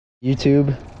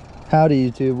YouTube,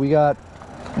 howdy YouTube. We got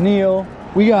Neil,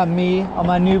 we got me on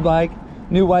my new bike,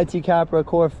 new YT Capra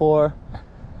Core 4.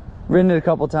 Ridden it a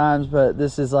couple times, but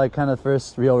this is like kind of the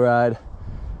first real ride.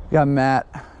 We got Matt,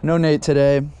 no Nate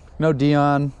today, no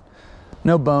Dion,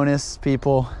 no bonus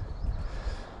people.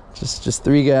 Just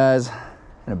three guys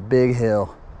and a big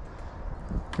hill.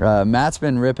 Matt's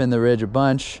been ripping the ridge a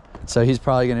bunch, so he's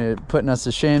probably gonna be putting us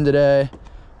to shame today.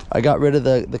 I got rid of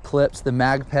the clips, the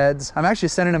mag peds. I'm actually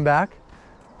sending them back.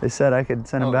 They said I could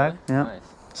send them back. Really? Yeah. Nice.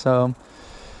 So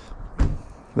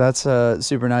that's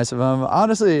super nice of them.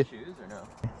 Honestly, Shoes or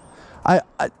no?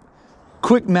 I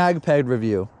quick mag peg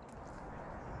review.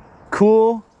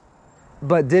 Cool,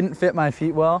 but didn't fit my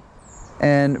feet well,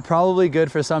 and probably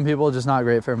good for some people, just not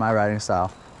great for my riding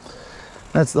style.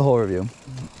 That's the whole review.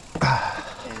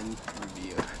 And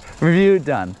review. Review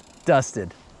done,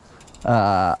 dusted.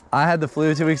 I had the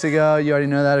flu 2 weeks ago. You already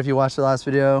know that if you watched the last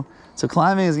video. So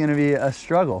climbing is gonna be a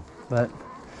struggle, but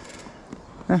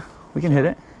we can hit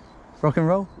it. Rock and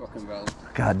roll. Rock and roll.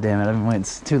 God damn it, I've been waiting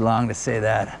too long to say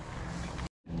that.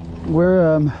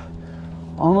 We're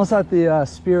almost at the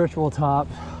spiritual top.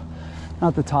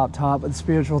 Not the top, but the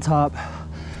spiritual top.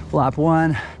 Lap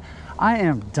 1. I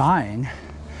am dying.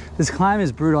 This climb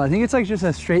is brutal. I think it's like just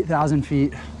a straight 1,000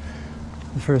 feet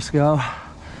the first go,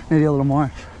 maybe a little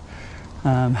more.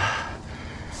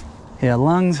 Yeah,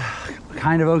 lungs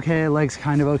kind of okay, legs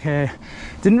kind of okay.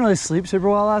 Didn't really sleep super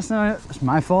well last night. It's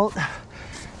my fault.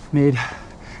 Made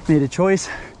a choice.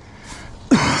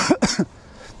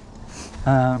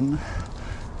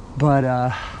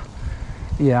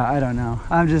 Yeah, I don't know.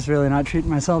 I'm just really not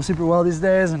treating myself super well these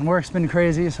days, and work's been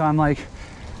crazy, so I'm like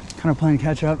kind of playing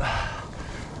catch up.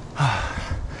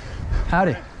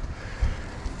 Howdy.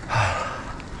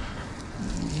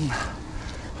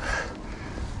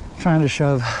 Trying to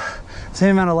shove the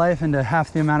same amount of life into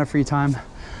half the amount of free time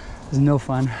is no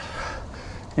fun.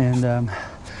 And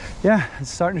yeah,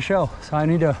 it's starting to show. So I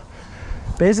need to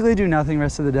basically do nothing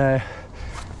rest of the day.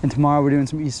 And tomorrow we're doing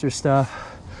some Easter stuff.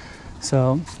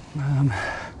 So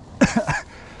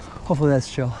hopefully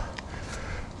that's chill.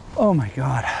 Oh my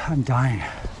God, I'm dying.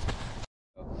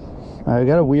 All right, I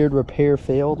got a weird repair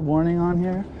failed warning on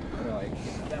here.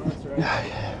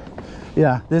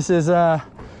 Yeah, this is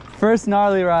first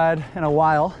gnarly ride in a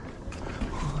while.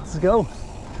 Let's go.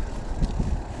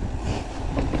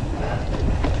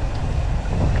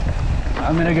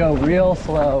 I'm gonna go real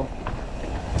slow.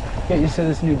 Get used to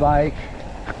this new bike.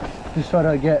 Just sort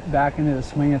of get back into the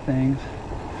swing of things.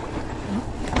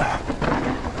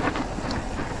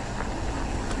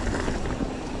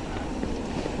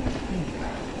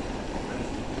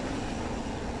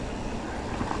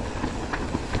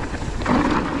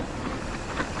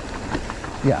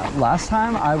 Yeah, last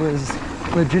time I was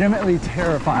legitimately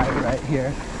terrified right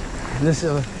here. This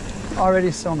is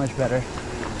already so much better.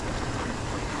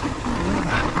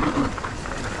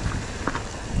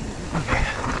 Okay,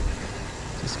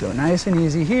 just go nice and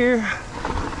easy here.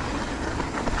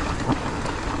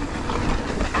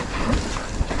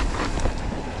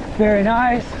 Very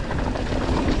nice.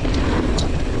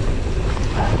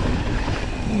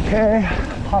 Okay,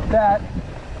 pop that.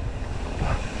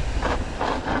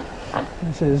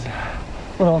 This is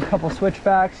a couple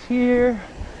switchbacks here,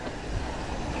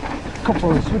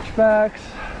 couple of switchbacks.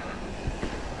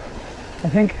 I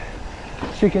think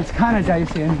shit gets kind of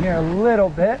dicey in here a little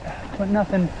bit, but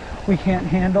nothing we can't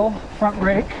handle. Front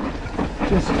brake,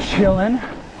 just chilling.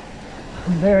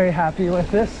 I'm very happy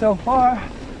with this so far.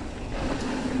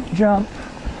 Jump.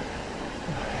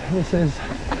 This is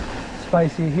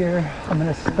spicy here. I'm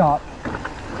gonna stop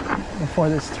before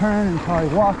this turn and probably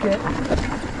walk it.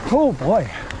 Oh boy,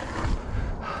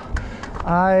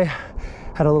 I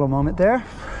had a little moment there,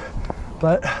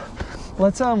 but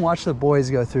let's watch the boys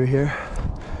go through here.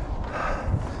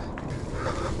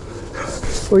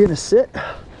 We're gonna sit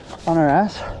on our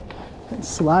ass and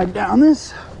slide down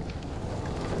this.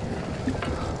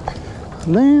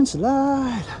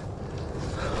 Landslide.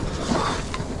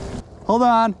 Hold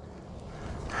on.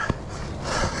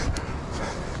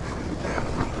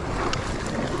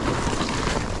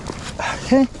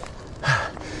 Okay.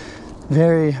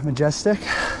 Very majestic.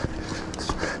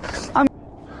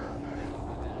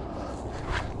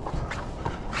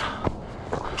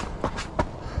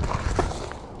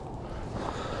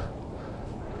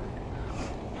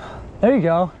 There you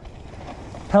go.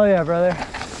 Hell yeah, brother.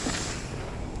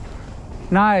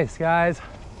 Nice, guys.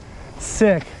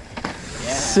 Sick.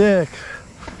 Yeah. Sick.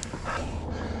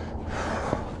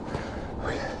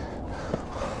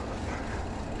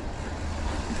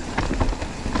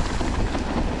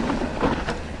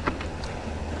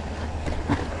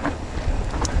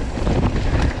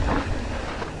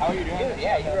 Oh, you're doing it?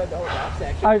 Yeah, you rode the whole top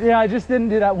section. Yeah, I just didn't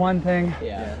do that one thing.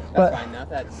 Yeah, But-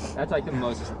 that's fine. That's like the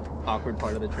most awkward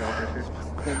part of the trail for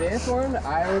sure. For this one,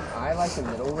 I like the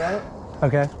middle rut.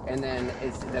 Okay. And then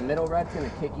the middle rut's gonna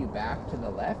kick you back to the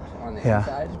left on the Yeah.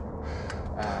 inside.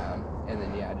 And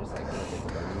then yeah, just like look at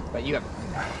the berm. But you have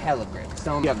hella grip.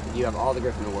 So you have all the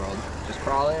grip in the world. Just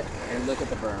crawl it and look at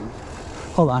the berm.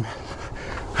 Hold on.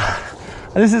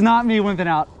 This is not me wimping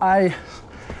out. I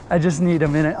just need a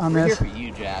minute on We're this. here for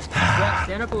you, Jack.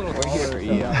 Stand up a little taller. Here for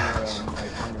you.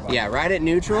 Yeah, ride it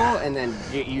neutral, and then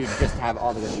you just have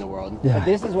all the grip in the world. Yeah. But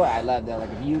this is what I love, though.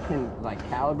 Like, if you can like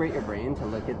calibrate your brain to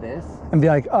look at this, And be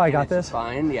like, oh, I got it's this.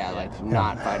 fine. Yeah, like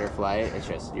not fight or flight. It's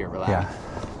just you're relaxed.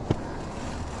 Yeah.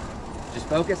 Just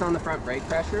focus on the front brake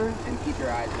pressure and keep your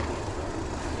eyes looking at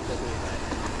the front.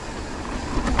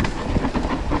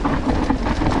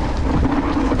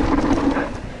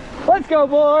 Let's go,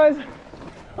 boys.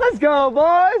 Let's go,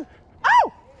 boys.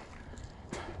 Ow!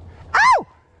 Ow!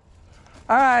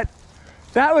 All right.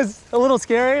 That was a little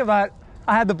scary, but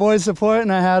I had the boys' support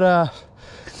and I had the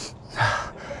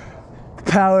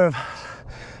power of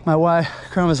my Y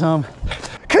chromosome.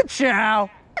 Ka-chow!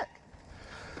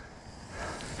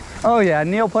 Oh yeah,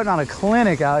 Neil putting on a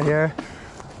clinic out here.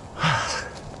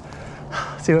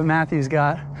 See what Matthew's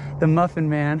got. The Muffin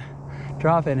Man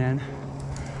dropping in.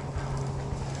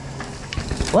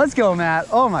 Let's go, Matt.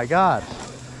 Oh my God.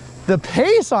 The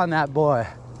pace on that boy.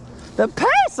 The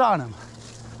pace on him.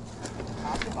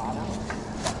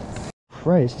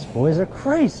 Christ, these boys are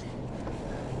crazy.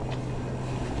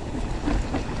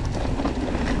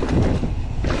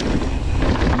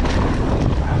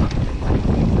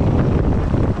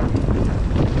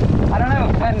 I don't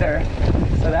have a fender,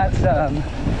 so that's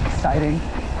exciting.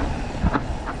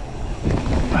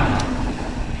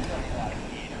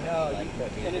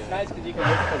 And it's nice because you can look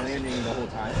at the landing the whole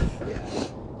time. Yeah.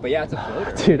 But yeah, it's a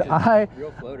floater. Dude, It's a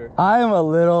real floater. I am a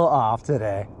little off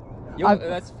today.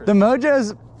 That's for The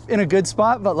Mojo's in a good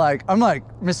spot, but like I'm like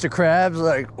Mr. Krabs,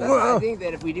 like I whoa. think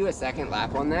that if we do a second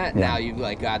lap on that, Yeah. now you've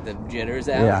like got the jitters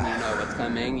out. Yeah. And you know what's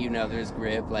coming. You know there's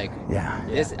grip. Like Yeah.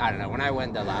 this, I don't know. When I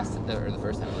went the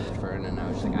first time I went to Fern, and I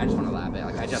was just like, I just want to lap it.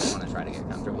 Like I just want to try to get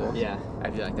comfortable. Yeah. I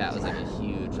feel like that was like a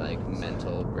huge like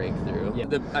mental breakthrough.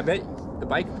 Yeah. I bet the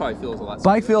bike probably feels a lot.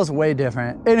 Bike smoother. feels way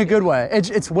different in a good way.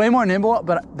 It's way more nimble,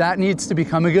 but that needs to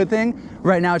become a good thing.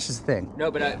 Right now, it's just a thing.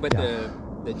 No, but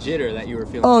the jitter that you were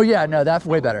feeling. Oh yeah, no, that's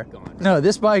way better. Gone. No,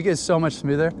 this bike is so much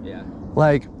smoother. Yeah.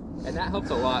 Like, And that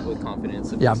helps a lot with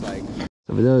confidence. Of Yeah. just like,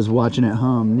 so for those watching at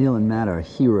home, Neil and Matt are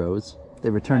heroes. They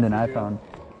returned an iPhone.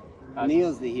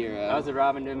 Neil's the hero. I was a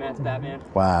Robin doing Matt's Batman.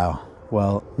 Wow.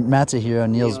 Well, Matt's a hero.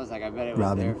 Neil's Neil's like, I bet it was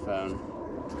Robin. their phone.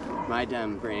 My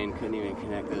dumb brain couldn't even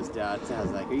connect those dots. I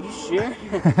was like, are you sure?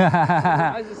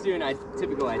 I was just doing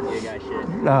typical idea guy shit.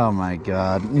 Oh my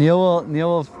God. Neil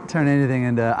will turn anything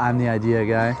into I'm the idea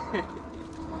guy.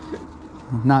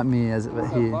 Not me, but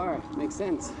So he. far, makes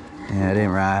sense. Yeah, it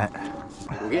ain't right.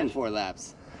 We're getting 4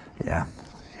 laps. Yeah.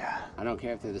 I don't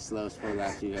care if they're the slowest 4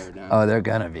 laps you've ever done. Oh, they're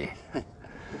gonna be.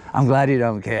 I'm glad you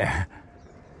don't care.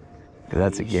 'Cause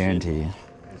that's a guarantee.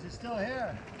 Is he still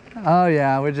here? Oh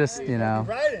yeah, we're just, you know.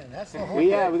 Right in. That's the whole we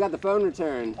got the phone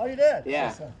returned. Oh, you did? Yeah.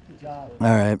 Awesome. Good job. All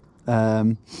right.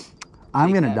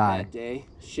 I'm gonna die. That day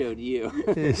showed you.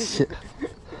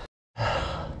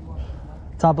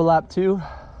 Top of lap 2.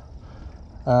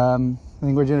 I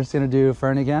think we're just gonna do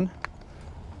Fern again.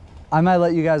 I might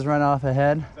let you guys run off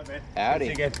ahead.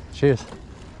 Howdy. Cheers.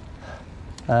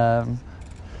 I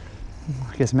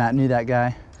guess Matt knew that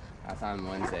guy. I saw him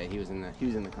Wednesday. He was in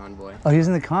the convoy. Oh, he's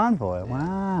in the convoy.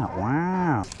 Wow,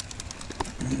 wow.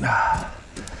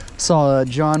 Saw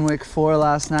John Wick 4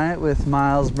 last night with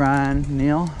Miles, Brian,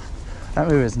 Neil. That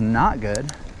movie was not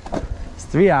good. It's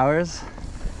 3 hours,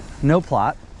 no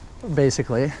plot,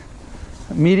 basically.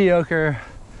 Mediocre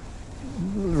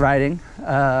writing,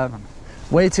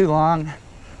 way too long.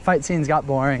 Fight scenes got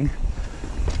boring.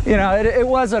 You know, it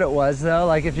was what it was though.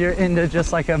 Like if you're into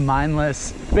just like a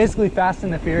mindless, basically Fast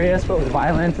and the Furious, but with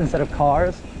violence instead of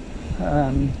cars,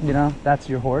 you know, that's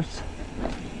your horse.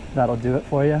 That'll do it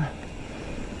for you.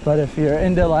 But if you're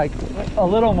into like a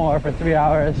little more for 3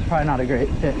 hours, probably not a great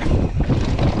fit.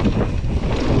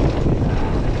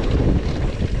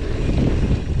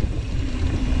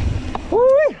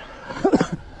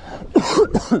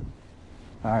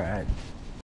 All right.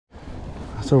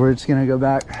 So we're just gonna go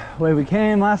back the way we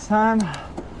came last time,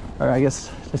 or I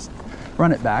guess just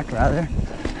run it back rather.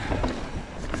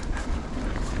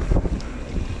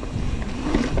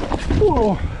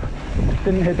 Whoa,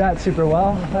 didn't hit that super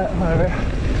well, but whatever.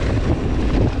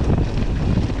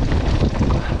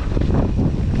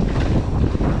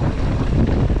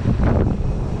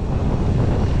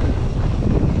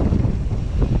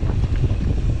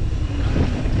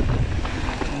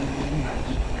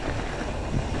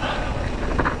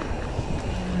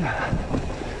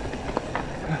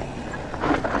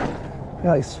 I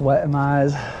got like sweat in my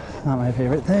eyes. Not my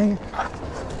favorite thing.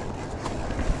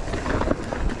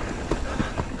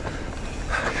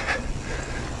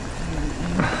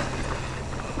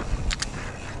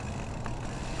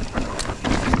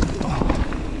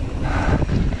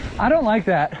 I don't like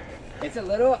that. It's a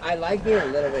little, I like being a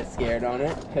little bit scared on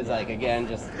it. Cause like, again,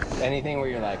 just anything where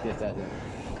you're like, this doesn't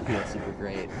feel super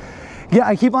great. Yeah,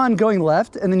 I keep on going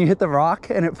left and then you hit the rock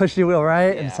and it pushes your wheel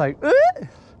right and it's like,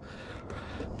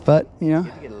 but you know,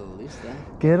 Get a little loose then.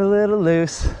 get a little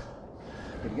loose.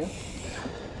 Good to go.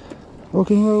 Rock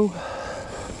and roll.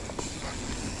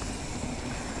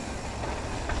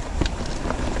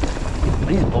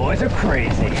 These boys are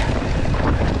crazy.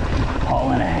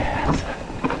 Hauling ass.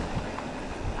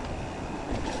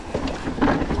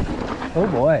 Oh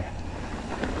boy.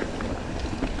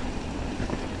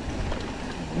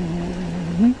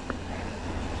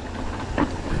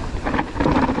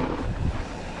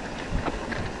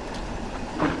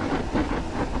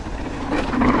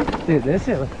 Dude, this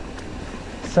is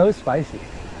so spicy.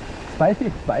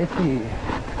 Spicy, spicy.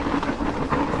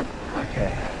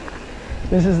 Okay.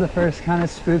 This is the first kind of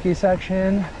spooky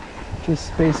section.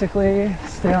 Just basically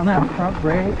stay on that front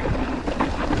brake.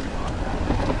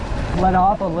 Let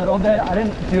off a little bit. I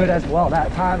didn't do it as well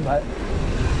that time, but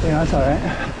you know, it's all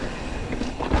right.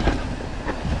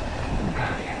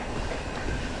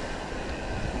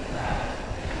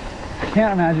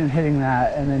 Can't imagine hitting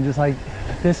that and then just like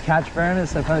this catch burn is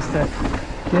supposed to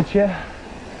get you.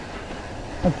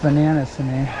 That's bananas to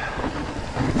me.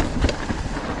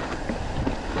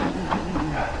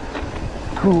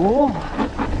 Cool.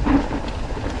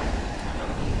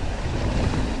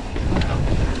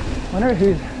 Wonder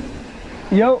who's,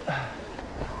 yo.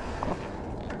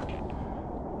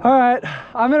 All right,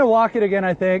 I'm gonna walk it again,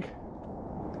 I think.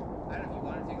 I don't know if you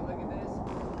want to take a look at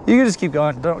this. You can just keep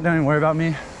going, don't even worry about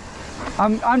me.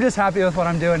 I'm just happy with what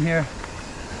I'm doing here.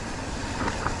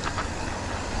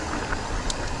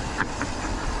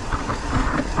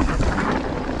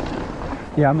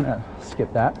 Yeah, I'm gonna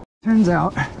skip that. Turns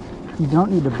out you don't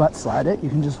need to butt slide it. You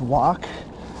can just walk.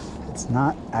 It's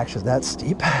not actually that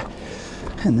steep.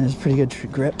 And there's pretty good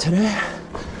grip today.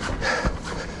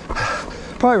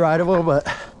 Probably rideable, but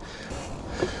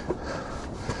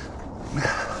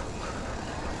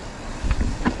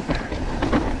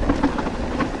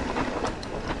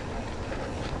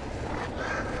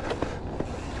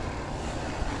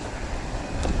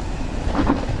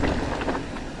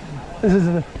this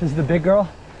is the big girl?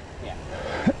 Yeah.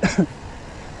 Cool.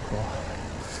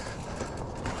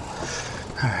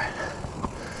 All right.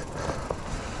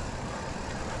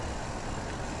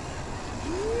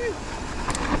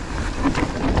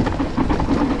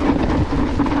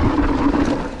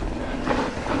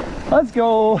 Let's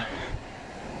go.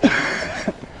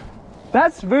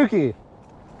 That's spooky.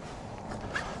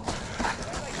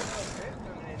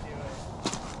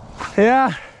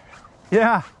 Yeah.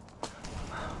 Yeah.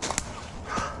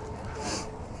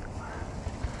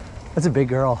 That's a big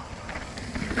girl.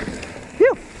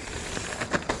 Phew.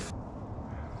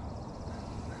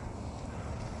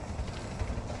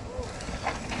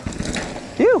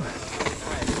 Phew.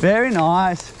 Very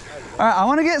nice. All right, I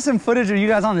want to get some footage of you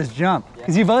guys on this jump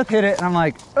because you both hit it and I'm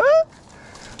like,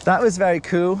 that was very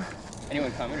cool.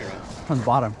 Anyone coming or what? On the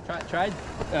bottom. Try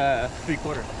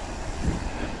 3/4.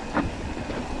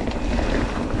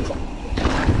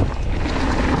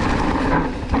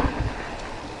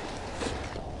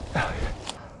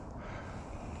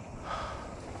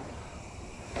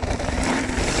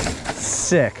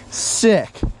 Sick,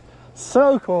 sick.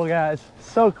 So cool, guys.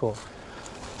 So cool.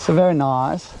 So very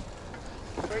nice.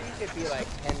 Or you could be like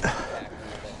 10 feet back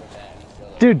from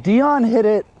that. Dude, Dion hit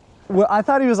it. Well, I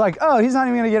thought he was like, oh, he's not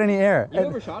even gonna get any air. You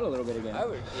overshot a little bit again. I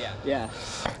would, yeah. Yeah.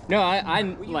 No,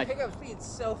 I'm When you like, pick up speed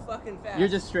so fucking fast. you're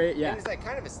just straight, yeah. And it's like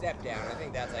kind of a step down. I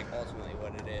think that's like ultimately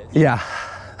what it is. Yeah.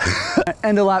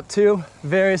 End of lap 2,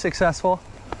 very successful.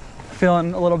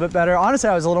 Feeling a little bit better. Honestly,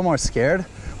 I was a little more scared,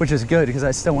 which is good because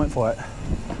I still went for it.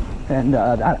 And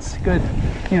that's good.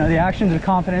 You know, the actions of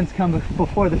confidence come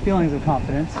before the feelings of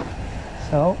confidence.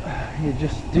 So you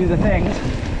just do the things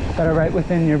that are right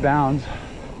within your bounds.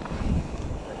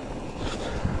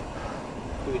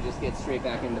 Do we just get straight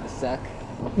back into the suck?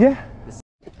 Yeah.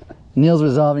 Neil's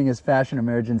resolving his fashion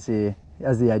emergency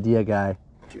as the idea guy.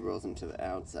 She rolls them to the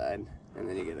outside, and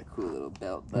then you get a cool little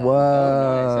belt. Whoa.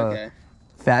 Oh, nice, okay.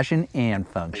 Fashion and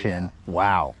function. Yeah.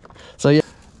 Wow. So yeah,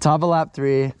 top of lap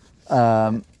 3.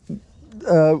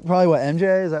 Probably what,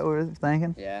 MJ? Is that what we're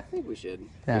thinking? Yeah, I think we should.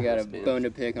 Yeah. We got a bone to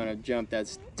pick on a jump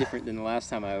that's different than the last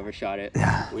time I overshot it.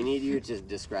 Yeah. We need you to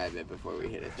describe it before we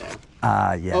hit it then.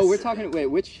 Yes. Oh, we're talking, wait,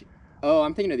 which? Oh,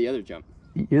 I'm thinking of the other jump.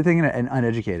 You're thinking of an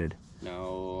uneducated.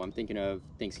 No, I'm thinking of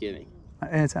Thanksgiving.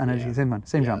 It's uneducated. Same one.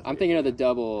 Same jump. I'm thinking of the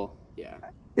double. Yeah.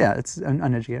 Yeah, it's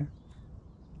uneducated.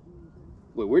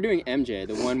 Wait, we're doing MJ,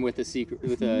 the one with the secret,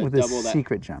 with a With double a that.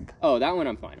 secret jump. Oh, that one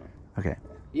I'm fine with. Okay.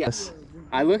 Yes.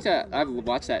 I've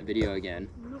watched that video again,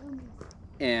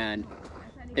 and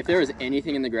if there was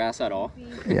anything in the grass at all,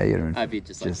 Yeah, you don't. I'd be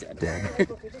just like dead.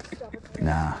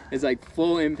 Nah. It's like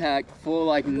full impact, full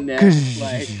like net,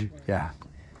 like. Yeah.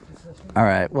 All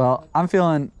right. Well, I'm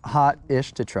feeling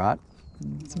hot-ish to trot.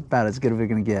 It's about as good as we're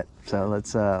gonna get. So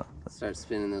let's Start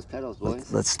spinning those pedals,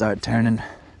 boys. let's start turning,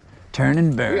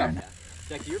 burn.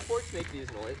 Like, do your forks make this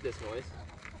noise?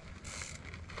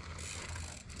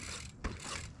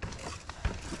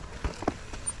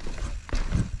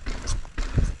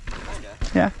 Kinda.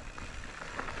 Yeah.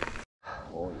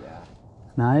 Oh yeah.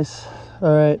 Nice.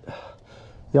 All right.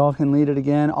 Y'all can lead it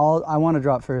again. I want to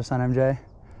drop first on MJ.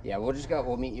 Yeah,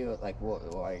 we'll meet you at, like,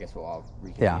 I guess we'll all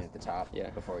reconvene at the top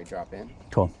before we drop in.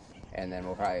 Cool. And then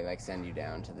we'll probably, like, send you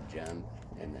down to the jump,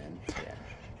 and then, yeah.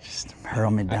 Just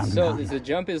hurl me down the So mountain. the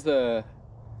jump is the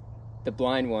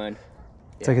blind one.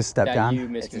 It's like a step that down.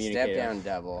 You It's a miscommunicated. step down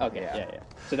double. Okay, yeah.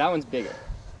 So that one's bigger.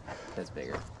 That's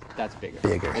bigger. That's bigger.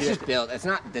 Bigger. It's just built. It's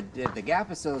not, the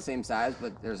gap is still the same size,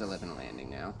 but there's a lip and a landing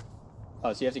now.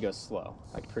 Oh, so you have to go slow,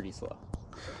 like pretty slow.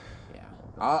 Yeah.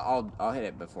 I'll hit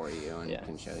it before you and Yeah.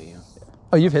 can show you.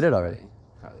 Oh, you've hit it already.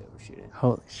 Probably overshoot it.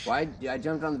 Holy shit. Well, I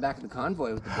jumped on the back of the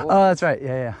convoy with the boys. Oh, that's right.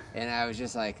 Yeah. And I was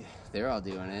just like, they're all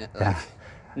doing it. Yeah. Like,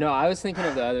 No, I was thinking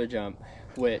of the other jump,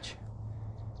 which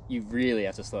you really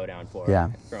have to slow down for.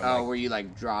 Yeah. From, oh, like, where you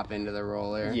like drop into the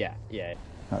roller? yeah.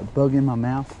 A bug in my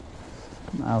mouth.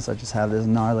 I also just have this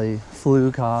gnarly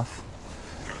flu cough.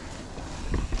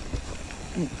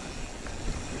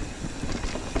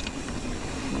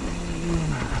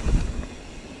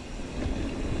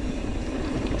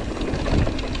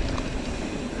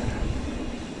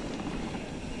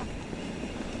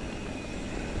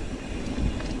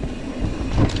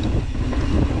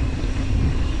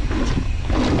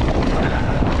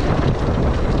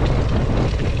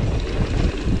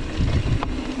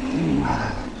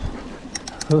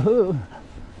 Woohoo!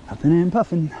 Huffing and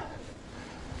puffing.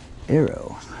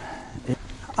 Arrow.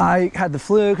 I had the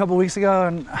flu a couple weeks ago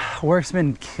and work's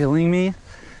been killing me.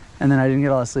 And then I didn't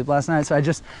get a lot of sleep last night. So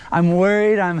I'm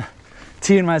worried I'm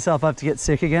teeing myself up to get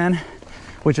sick again,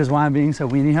 which is why I'm being so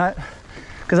weenie hut.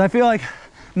 Because I feel like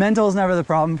mental is never the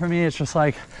problem for me. It's just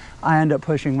like I end up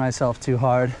pushing myself too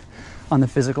hard on the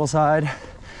physical side.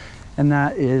 And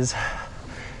that is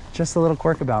just a little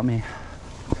quirk about me.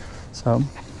 So,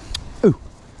 ooh.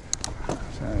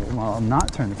 So, well, I'm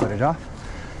not turning the footage off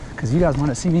because you guys want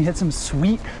to see me hit some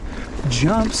sweet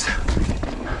jumps.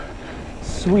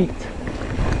 Sweet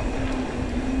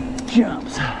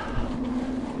jumps.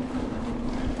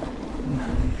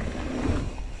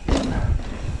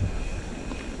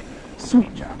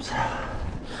 Sweet jumps.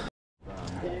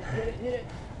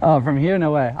 Oh, from here?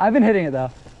 No way. I've been hitting it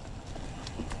though.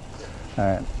 All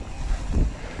right.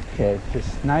 Okay,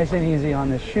 just nice and easy on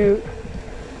this chute.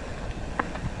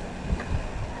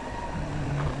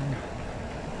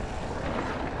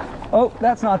 Oh,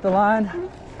 that's not the line.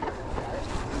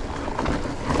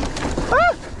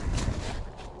 Ah!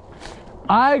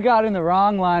 I got in the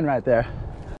wrong line right there.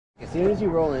 As soon as you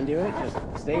roll into it, just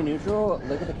stay neutral,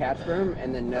 look at the catch berm,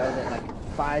 and then know that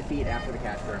like 5 feet after the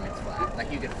catch berm, it's flat.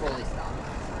 Like you could fully stop.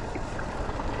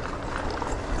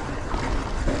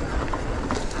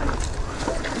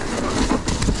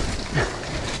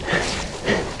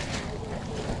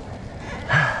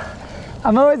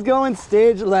 I'm always going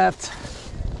stage left.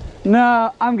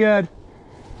 No, I'm good.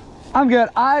 I'm good.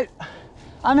 I'm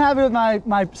happy with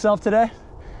myself today.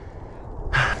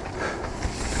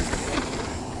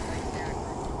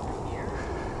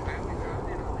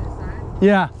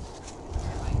 Yeah.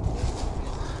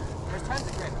 There's tons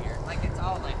of grip here. Like it's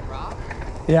all like rock.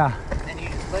 Yeah. And you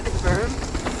just let it berm.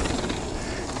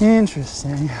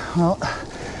 Interesting. Well,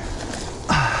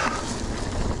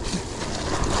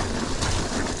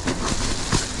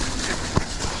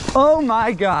 oh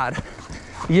my God.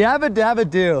 Yabba dabba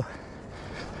do.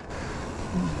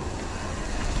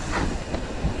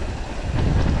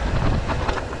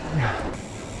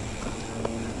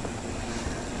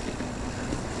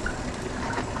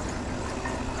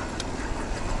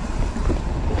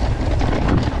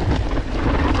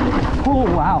 Oh,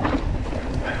 wow.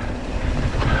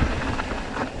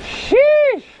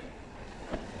 Sheesh.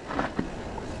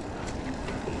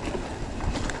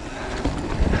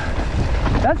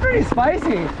 That's pretty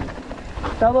spicy.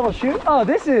 That little chute. Oh,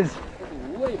 this is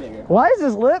Way bigger. Why is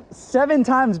this lip 7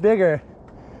 times bigger?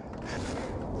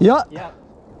 Yup. Yep.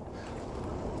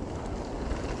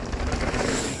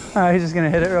 All right, he's just gonna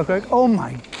hit it real quick. Oh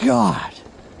my God.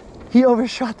 He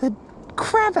overshot the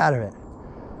crap out of it.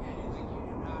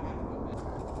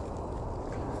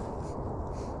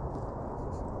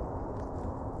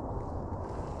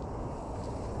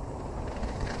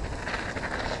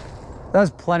 That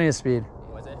was plenty of speed.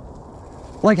 Was it?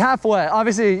 Like halfway.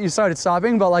 Obviously you started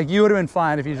stopping, but like you would have been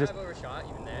fine if you just... I've overshot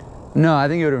even there. No, I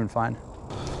think you would have been fine.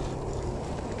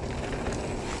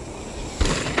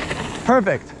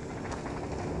 Perfect.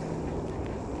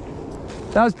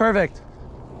 That was perfect.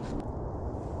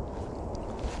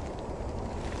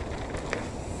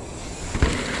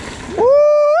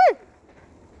 Woo!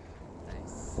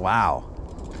 Nice. Wow.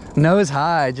 Nose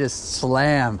high, just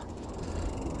slam.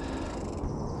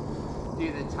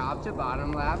 Dude, the top to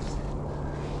bottom laps,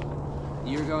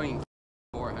 you're going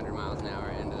 400 miles an hour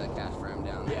into the cash farm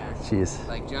down there. Yeah. Jeez.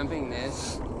 Like jumping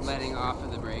this, letting off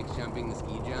of the brakes, jumping the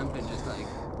ski jump, and just like,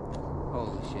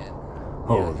 holy shit.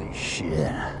 Holy shit.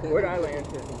 Where'd I land?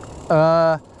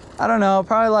 I don't know,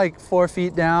 probably like 4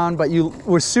 feet down, but you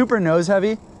were super nose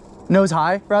heavy. Nose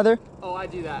high, rather. Oh, I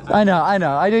do that. I know.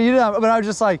 I do you do that, but I was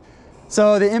just like,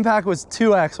 so the impact was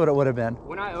 2x what it would have been.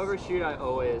 When I overshoot, I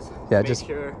always Yeah, make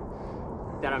sure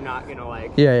that I'm not gonna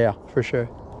like, Yeah, for sure.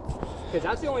 because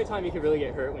that's the only time you can really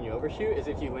get hurt when you overshoot is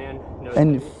if you land nose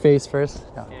And heavy. face first.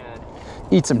 Yeah. And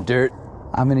Eat some dirt.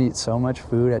 I'm gonna eat so much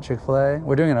food at Chick-fil-A.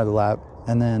 We're doing another lap,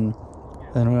 and then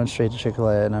we're going straight to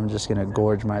Chick-fil-A, and I'm just gonna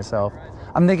gorge myself.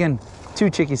 I'm thinking 2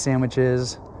 chickie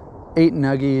sandwiches, 8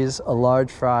 nuggies, a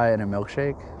large fry, and a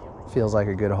milkshake. Feels like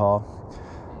a good haul.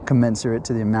 Commensurate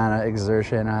to the amount of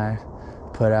exertion I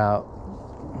put out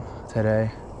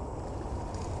today.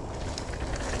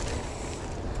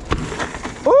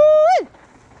 Ooh!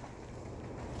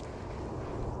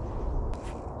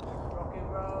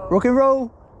 Rock and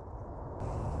roll.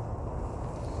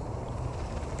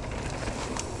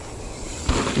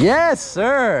 Yes,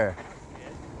 sir.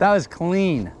 That was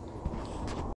clean.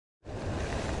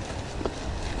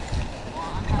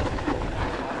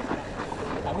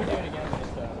 I would do it again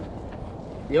just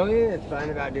The only thing that's fun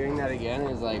about doing that again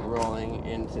is like rolling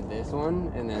into this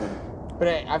one, and then, but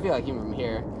I feel like even from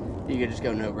here, you could just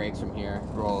go no brakes from here,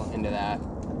 roll into that.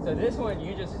 so this one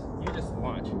you just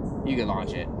launch. You could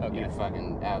launch it. Okay. You could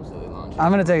fucking absolutely launch it.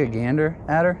 I'm gonna take a gander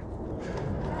at her.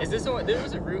 Is this the one? There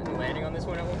was a route in landing on this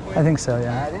one at one point. I think so,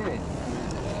 yeah. I think it.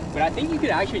 But I think you could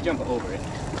actually jump over it.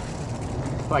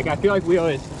 Like I feel like we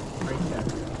always break that.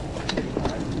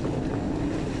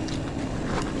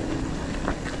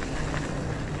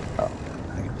 Oh,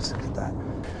 I can just skip that.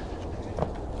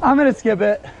 I'm gonna skip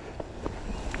it.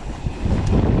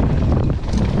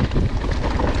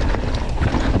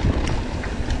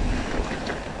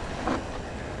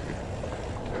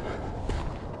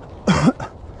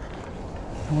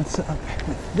 What's up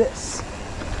with this?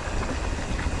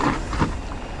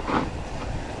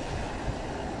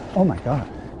 Oh my God.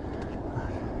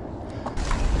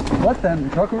 Let them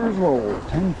truckers roll,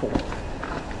 10-4.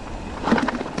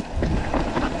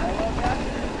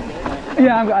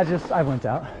 Yeah, I went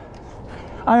out.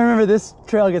 I remember this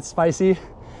trail gets spicy,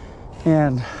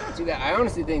 and Dude, I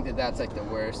honestly think that that's like the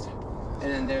worst. And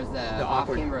then there's the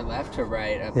awkward. off-camber left to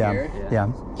right up yeah, here. yeah.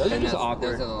 Those are And just that's-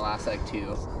 awkward. Those are the last like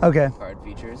 2 Okay, hard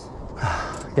features.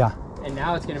 yeah, And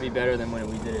now it's gonna be better than when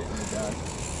we did it in the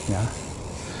dust. yeah.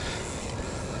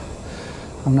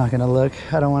 I'm not gonna look.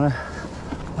 I don't wanna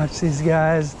watch these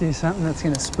guys do something that's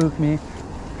gonna spook me.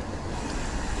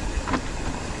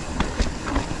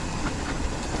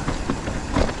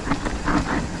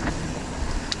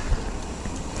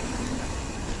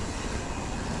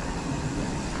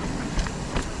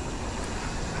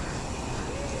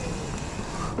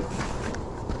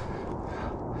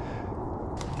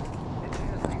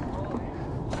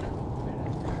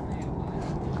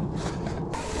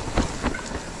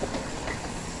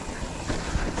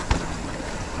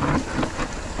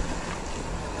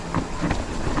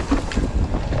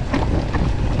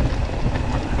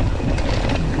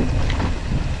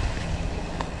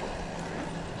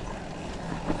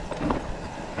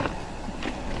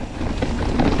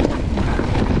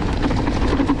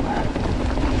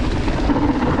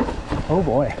 Oh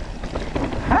boy.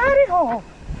 Howdy ho!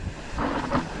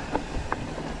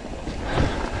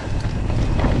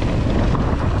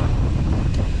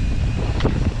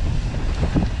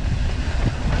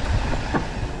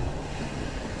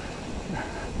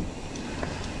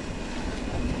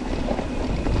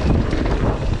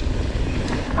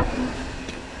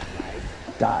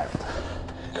 Dialed.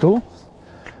 Cool.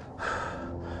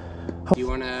 Do you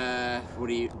wanna?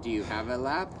 Do you have a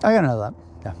lap? I got another lap.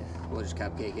 Yeah. we'll just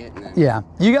cupcake it. And then... Yeah,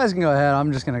 you guys can go ahead.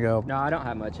 I'm just gonna go. No, I don't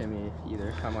have much in me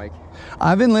either. I'm like,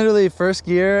 I've been literally first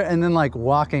gear and then like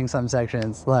walking some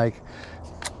sections. Like,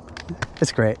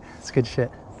 it's great. It's good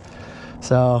shit.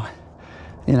 So,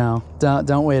 you know,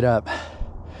 don't wait up.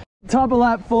 Top of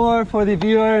lap 4 for the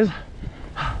viewers.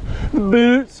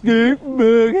 Boot scoop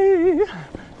boogie.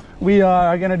 We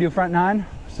are gonna do front 9.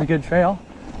 It's a good trail,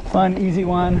 fun, easy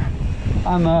one.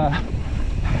 I'm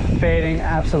fading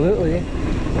absolutely.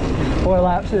 4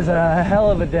 laps is a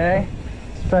hell of a day,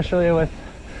 especially with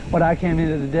what I came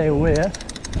into the day with.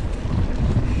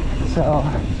 So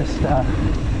just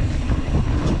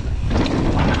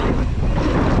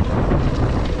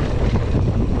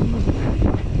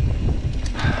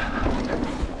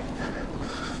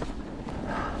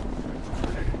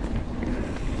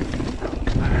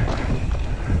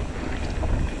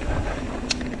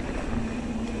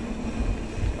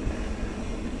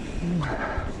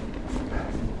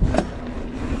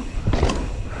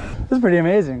this is pretty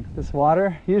amazing. This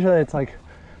water, usually it's like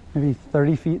maybe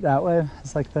 30 feet that way.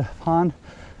 It's like the pond.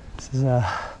 This is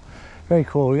very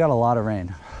cool. We got a lot of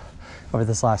rain over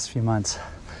this last few months.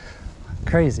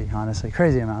 Crazy, honestly,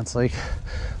 crazy amounts. Like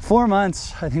 4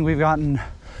 months, I think we've gotten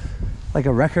like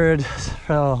a record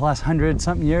for the last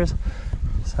 100-something years.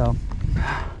 So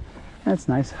that's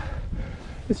nice.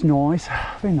 It's nice,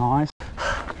 very nice.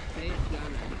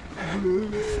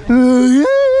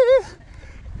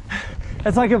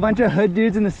 It's like a bunch of hood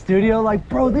dudes in the studio like,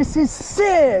 bro, this is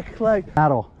sick. Like,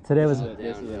 battle. Today was,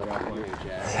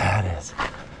 yeah, it is.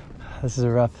 This is a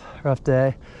rough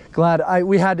day. Glad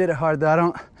we had did it hard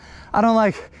though. I don't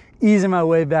like easing my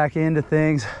way back into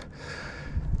things.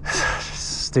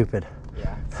 Stupid.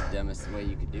 Yeah, it's the dumbest way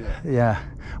you could do it. Yeah.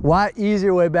 Why ease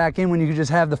your way back in when you could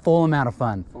just have the full amount of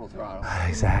fun? Full throttle.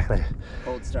 Exactly.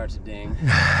 Cold starts to ding.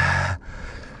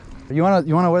 You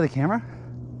wanna wear the camera?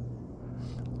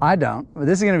 I don't. But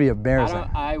this is gonna be embarrassing.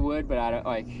 I would, but I don't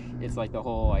like. It's like the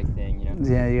whole like thing, you know.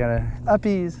 Yeah, you gotta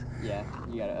uppies. Yeah,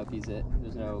 you gotta uppies it.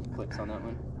 There's no clips on that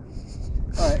one.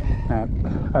 All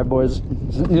right, boys.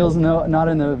 Neil's not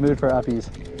in the mood for uppies.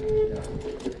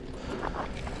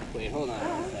 Wait, hold on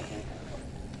a second.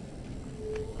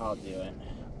 I'll do it.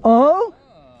 Oh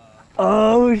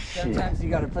shit. Sometimes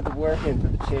you gotta put the work in for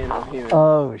the channel here.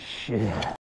 Oh shit.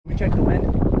 We check the wind?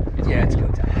 Yeah, it's go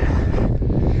time.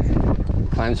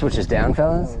 Climb switches down,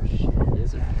 fellas? Oh shit.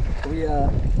 Yes, sir. We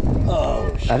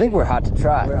oh shit. I think we're hot to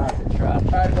trot. We're out to try. All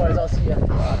right, boys. I'll see you.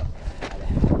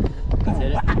 Let's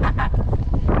hit it.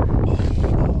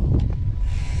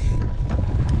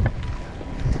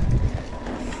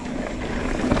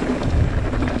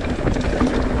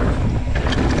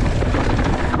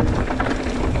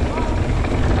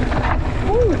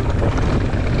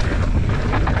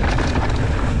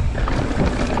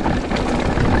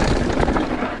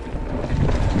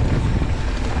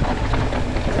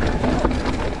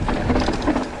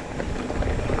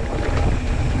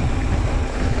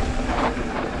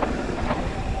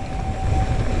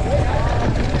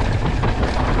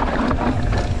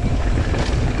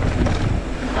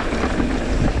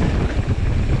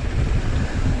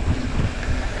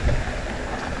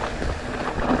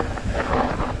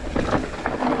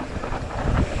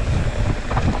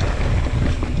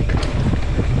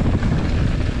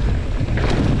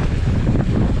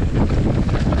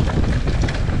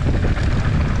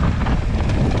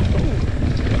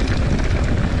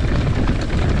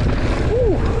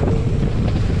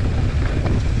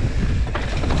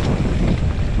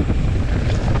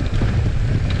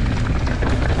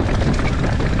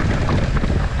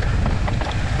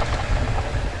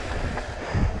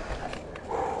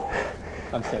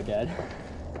 I'm so dead.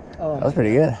 Oh, That was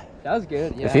pretty good. That was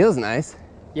good. Yeah. It feels nice.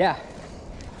 Yeah.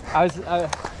 I was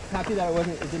happy that it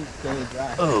didn't stay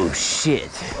dry. Oh shit.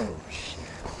 oh shit.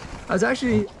 I was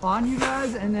actually on you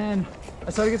guys, and then I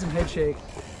started to get some head shake.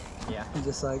 Yeah. I'm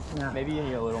just like, nah. Maybe you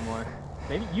need a little more.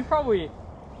 Maybe you probably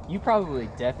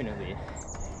definitely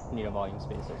need a volume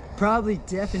spacer. Probably,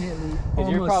 definitely. Because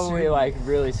you're probably like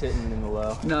really sitting in the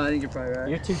low. No, I think you're probably right.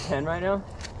 You're 210 right now?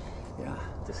 Yeah.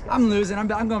 Disgusting. I'm losing. I'm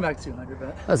going back to 200,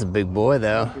 but That's a big boy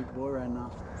though. big boy right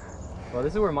now. Well,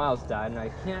 this is where Miles died, and I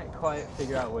can't quite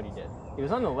figure out what he did. He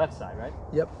was on the left side, right?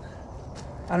 Yep.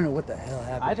 I don't know what the hell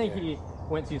happened. I think here. he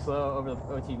went too slow over the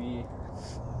OTB,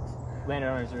 landed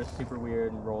on his wrist super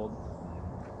weird, and rolled.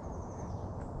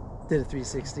 Did a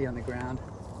 360 on the ground.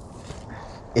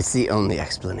 It's the only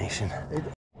explanation.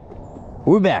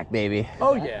 We're back, baby.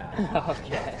 Oh yeah.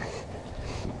 Okay.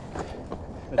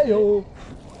 Hey yo.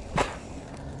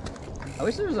 I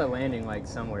wish there was a landing like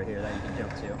somewhere here that you could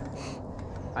jump to.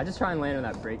 I just try and land on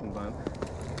that braking bump.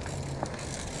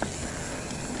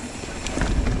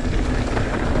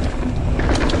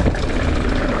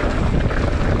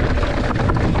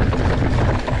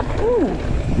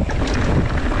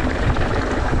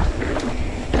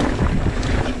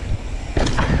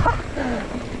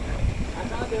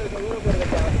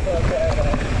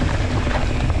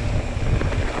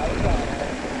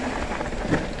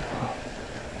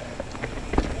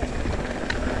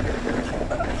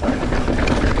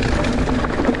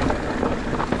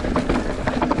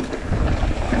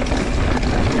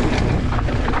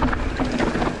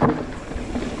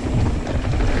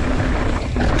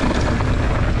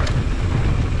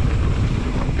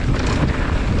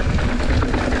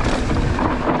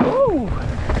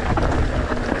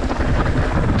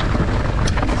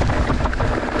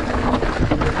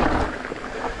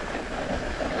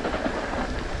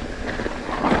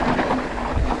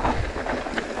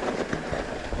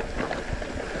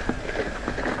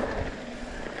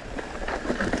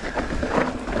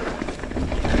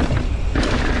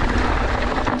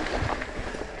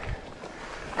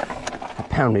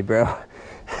 around me, bro.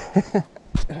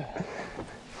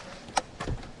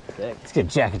 Let's get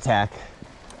jack attack.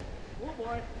 Oh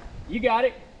boy. You got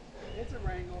it. It's a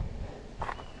wrangle.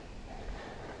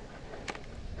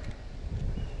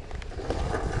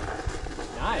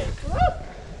 Nice. Woo!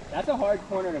 That's a hard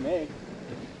corner to make.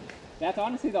 That's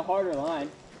honestly the harder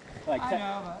line, like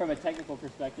from a technical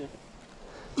perspective.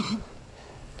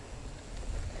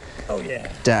 Oh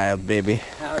yeah. Dialed, baby.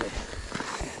 Howdy.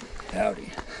 Howdy.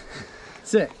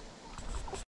 Sick.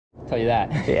 Tell you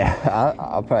that. Yeah,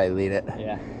 I'll probably lead it.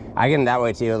 Yeah. I can that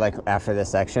way too, like after this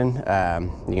section,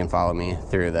 you can follow me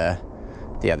through the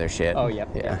other shit. Oh, yep.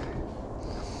 Yeah.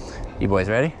 You boys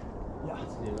ready? Yeah.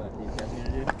 Let's do what these guys are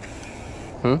gonna do.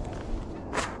 Hmm?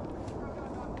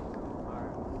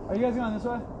 Are you guys going this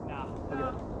way? Nah.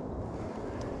 Okay.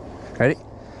 Ready?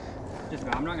 Just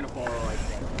go. I'm not gonna follow like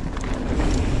that.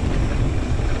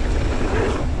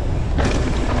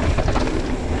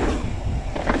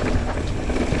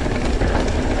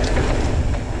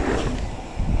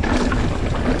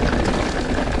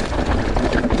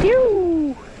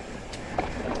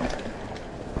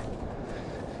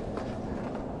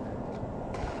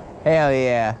 Hell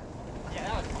yeah. Yeah,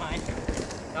 that was fine.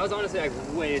 That was honestly like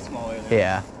way smaller than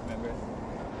Yeah. I remember.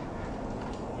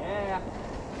 Yeah.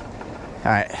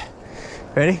 All right.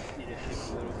 Ready?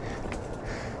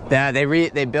 Yeah,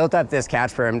 they built up this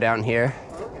catch berm down here.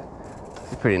 Okay.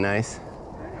 It's pretty nice.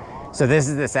 So this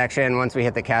is the section. Once we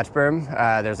hit the catch berm,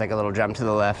 there's like a little jump to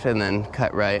the left and then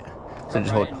cut right. So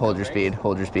just hold your speed.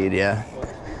 Hold your speed. Yeah.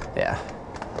 Yeah.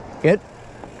 Good.